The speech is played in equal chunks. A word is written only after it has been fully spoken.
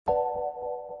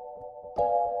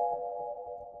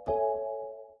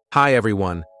Hi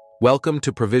everyone, welcome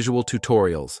to Provisual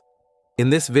Tutorials. In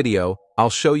this video, I'll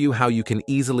show you how you can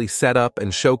easily set up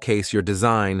and showcase your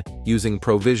design using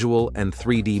Provisual and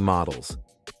 3D models.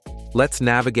 Let's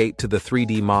navigate to the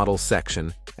 3D Models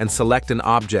section and select an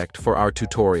object for our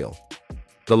tutorial.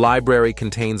 The library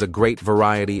contains a great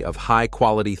variety of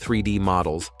high-quality 3D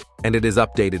models, and it is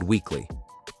updated weekly.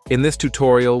 In this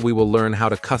tutorial, we will learn how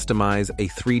to customize a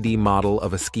 3D model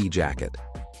of a ski jacket.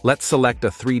 Let's select a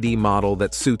 3D model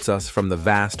that suits us from the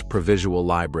vast Provisual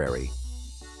library.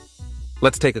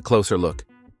 Let's take a closer look.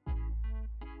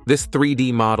 This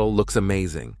 3D model looks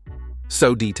amazing.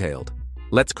 So detailed.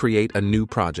 Let's create a new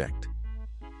project.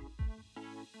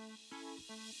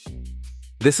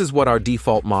 This is what our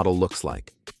default model looks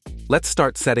like. Let's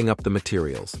start setting up the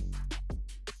materials.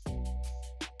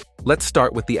 Let's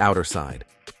start with the outer side.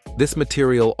 This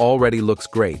material already looks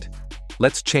great.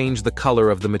 Let's change the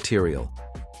color of the material.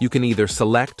 You can either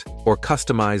select or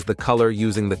customize the color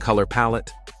using the color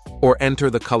palette, or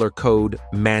enter the color code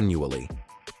manually,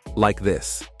 like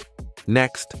this.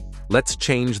 Next, let's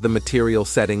change the material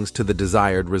settings to the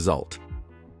desired result.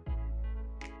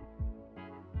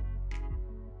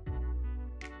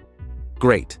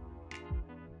 Great.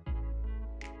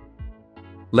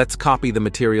 Let's copy the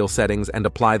material settings and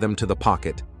apply them to the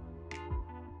pocket.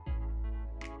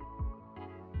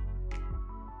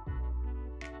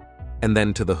 And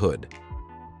then to the hood.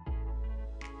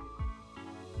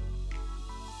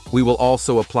 We will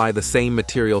also apply the same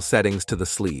material settings to the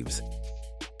sleeves.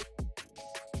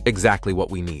 Exactly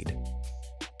what we need.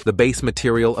 The base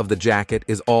material of the jacket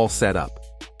is all set up.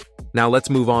 Now let's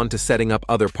move on to setting up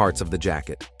other parts of the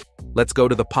jacket. Let's go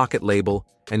to the pocket label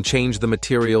and change the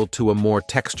material to a more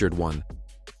textured one.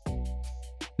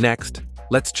 Next,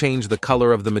 let's change the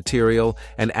color of the material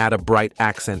and add a bright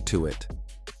accent to it.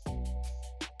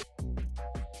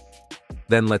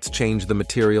 Then let's change the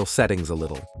material settings a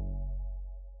little.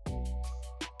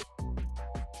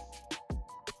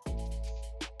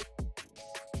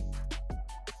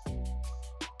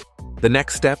 The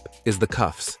next step is the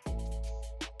cuffs.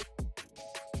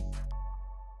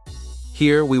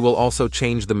 Here we will also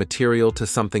change the material to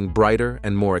something brighter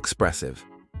and more expressive.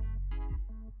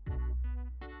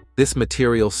 This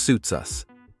material suits us.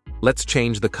 Let's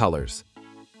change the colors.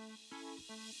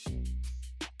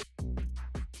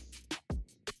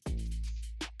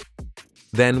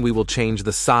 Then we will change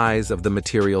the size of the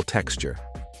material texture.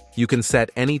 You can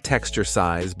set any texture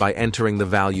size by entering the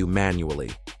value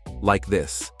manually, like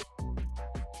this.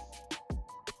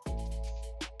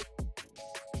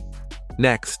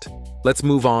 Next, let's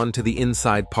move on to the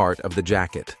inside part of the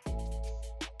jacket.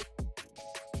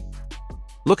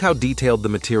 Look how detailed the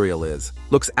material is.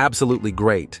 Looks absolutely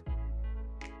great.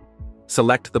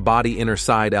 Select the body inner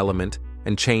side element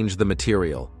and change the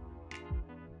material.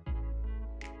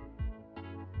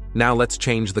 Now let's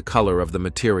change the color of the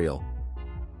material.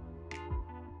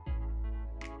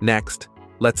 Next,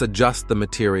 let's adjust the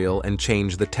material and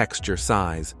change the texture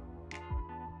size.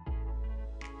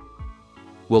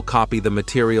 We'll copy the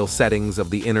material settings of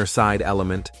the inner side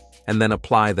element and then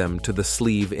apply them to the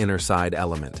sleeve inner side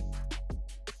element.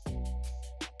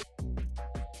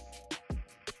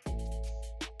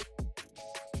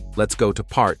 Let's go to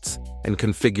Parts and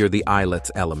configure the eyelets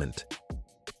element.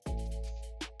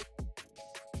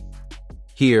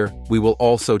 Here, we will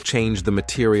also change the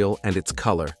material and its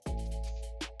color.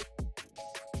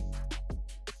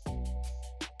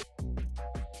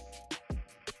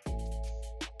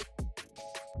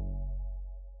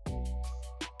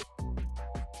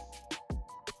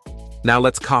 Now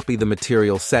let's copy the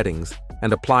material settings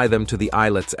and apply them to the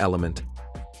eyelets element,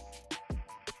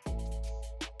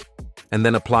 and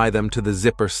then apply them to the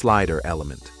zipper slider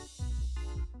element.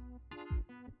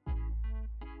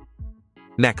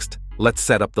 Next, let's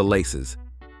set up the laces.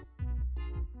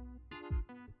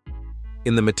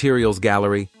 In the Materials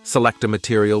gallery, select a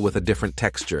material with a different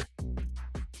texture.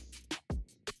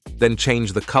 Then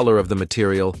change the color of the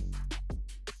material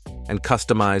and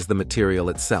customize the material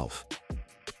itself.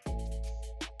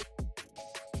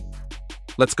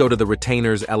 Let's go to the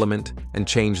Retainers element and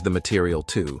change the material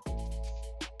too.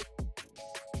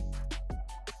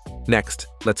 Next,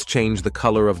 let's change the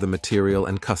color of the material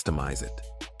and customize it.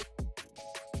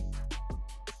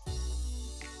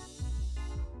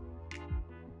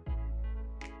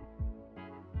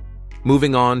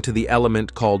 Moving on to the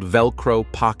element called Velcro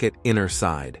Pocket Inner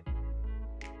Side.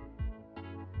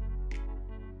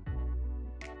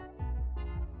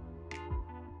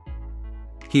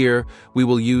 Here, we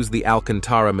will use the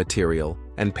Alcantara material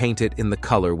and paint it in the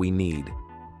color we need.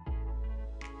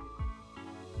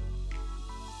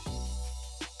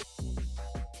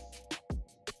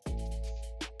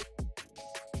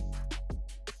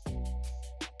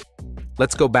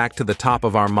 let's go back to the top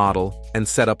of our model and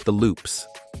set up the loops.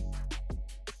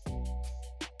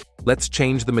 Let's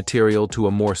change the material to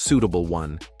a more suitable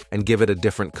one and give it a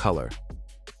different color.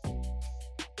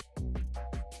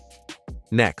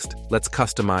 Next, let's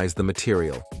customize the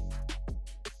material.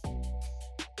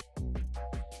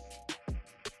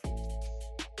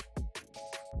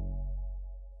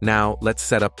 Now, let's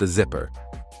set up the zipper.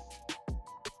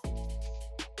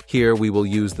 Here we will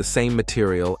use the same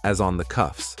material as on the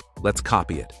cuffs. Let's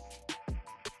copy it.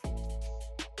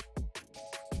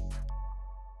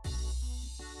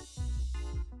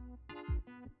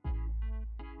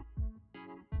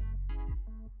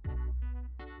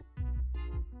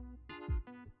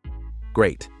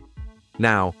 Great.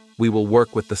 Now, we will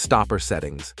work with the stopper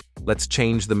settings. Let's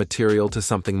change the material to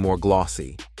something more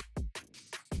glossy.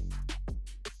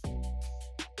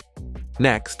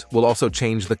 Next, we'll also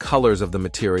change the colors of the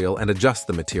material and adjust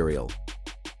the material.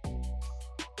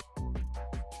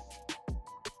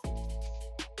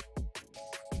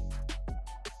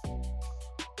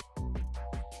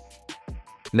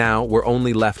 Now, we're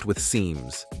only left with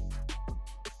seams.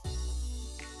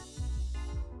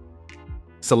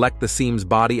 Select the seam's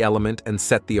body element and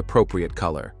set the appropriate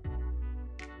color.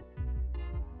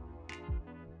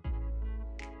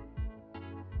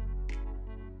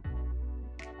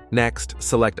 Next,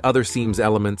 select other seams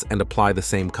elements and apply the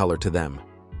same color to them.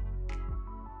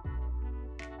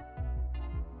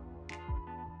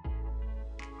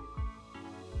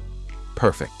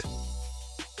 Perfect.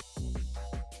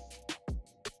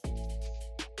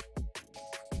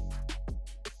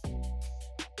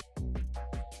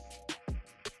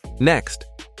 Next,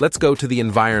 let's go to the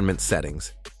environment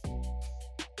settings.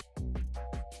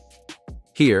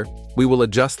 Here, we will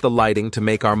adjust the lighting to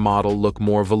make our model look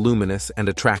more voluminous and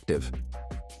attractive.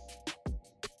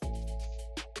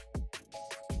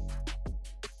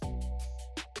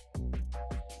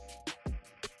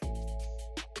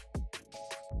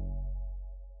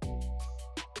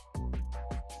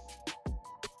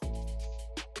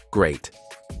 Great.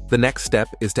 The next step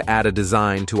is to add a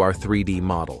design to our 3D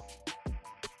model.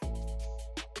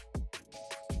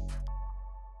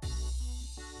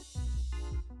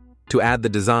 To add the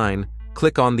design,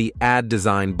 click on the Add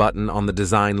Design button on the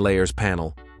Design Layers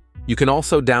panel. You can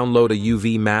also download a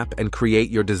UV map and create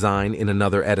your design in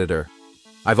another editor.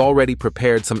 I've already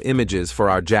prepared some images for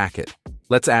our jacket.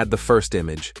 Let's add the first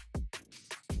image.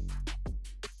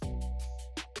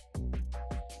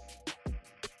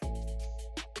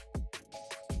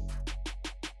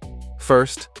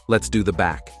 First, let's do the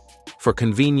back. For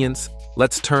convenience,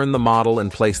 let's turn the model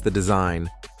and place the design,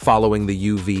 following the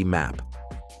UV map.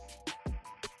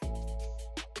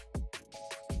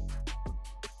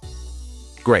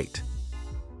 Great.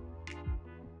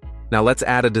 Now let's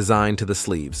add a design to the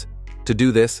sleeves. To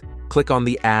do this, click on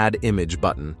the Add Image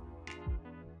button.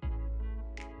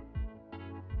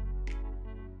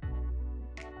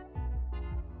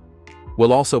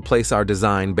 We'll also place our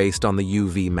design based on the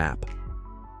UV map.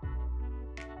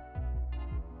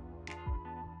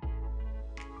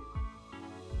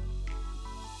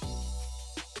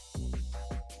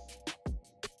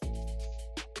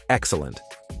 Excellent.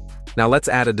 Now let's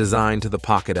add a design to the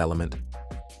pocket element.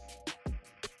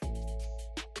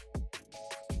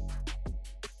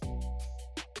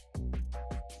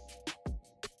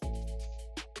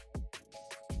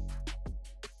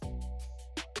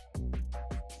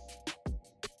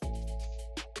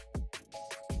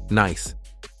 Nice.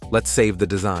 Let's save the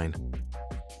design.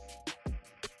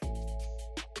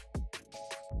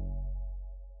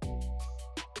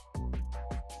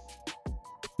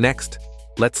 Next,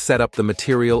 let's set up the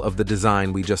material of the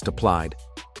design we just applied.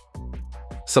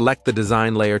 Select the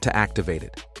design layer to activate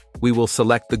it. We will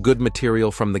select the good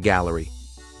material from the gallery.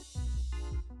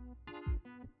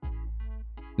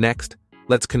 Next,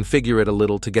 let's configure it a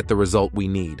little to get the result we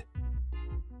need.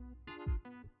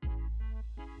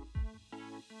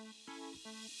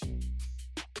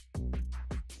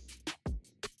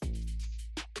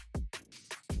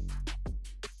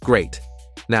 Great.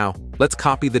 Now, let's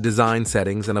copy the design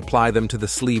settings and apply them to the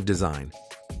sleeve design.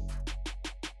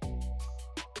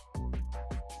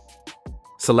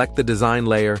 Select the design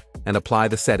layer and apply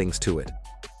the settings to it.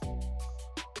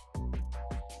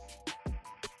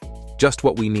 Just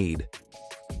what we need.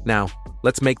 Now,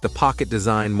 let's make the pocket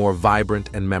design more vibrant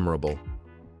and memorable.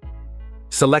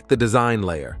 Select the design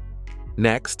layer.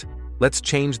 Next, let's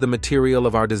change the material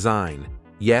of our design.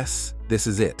 Yes, this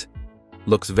is it.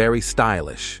 Looks very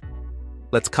stylish.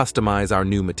 Let's customize our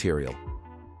new material.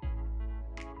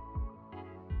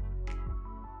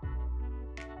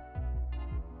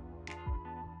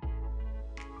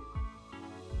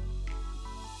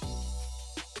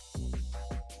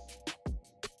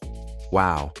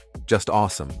 Wow, just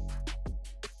awesome.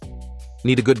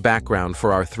 Need a good background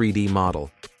for our 3D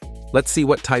model. Let's see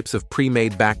what types of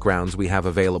pre-made backgrounds we have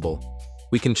available.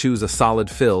 We can choose a solid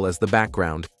fill as the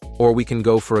background, or we can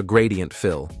go for a gradient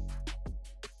fill.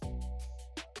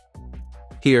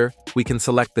 Here, we can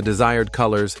select the desired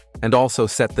colors and also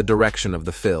set the direction of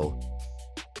the fill.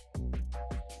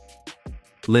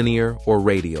 Linear or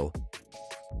radial.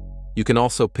 You can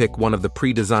also pick one of the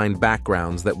pre-designed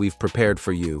backgrounds that we've prepared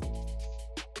for you.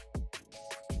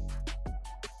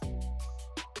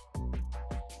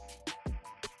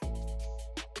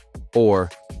 Or,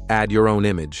 add your own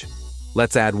image.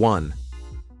 Let's add one.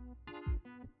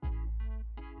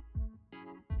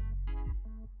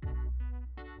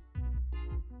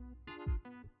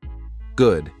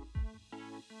 Good.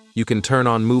 You can turn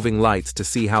on moving lights to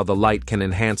see how the light can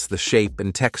enhance the shape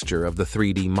and texture of the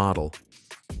 3D model.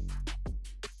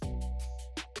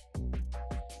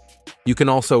 You can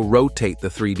also rotate the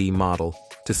 3D model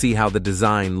to see how the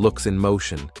design looks in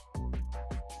motion.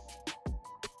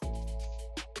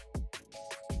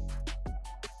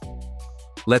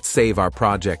 Let's save our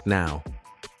project now.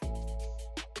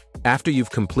 After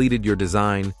you've completed your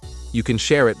design, you can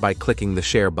share it by clicking the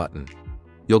Share button.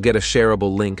 You'll get a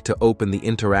shareable link to open the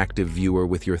interactive viewer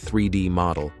with your 3D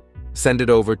model. Send it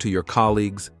over to your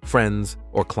colleagues, friends,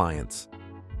 or clients.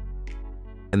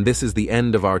 And this is the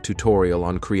end of our tutorial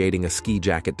on creating a ski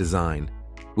jacket design.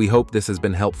 We hope this has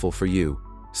been helpful for you.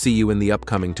 See you in the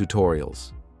upcoming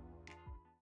tutorials.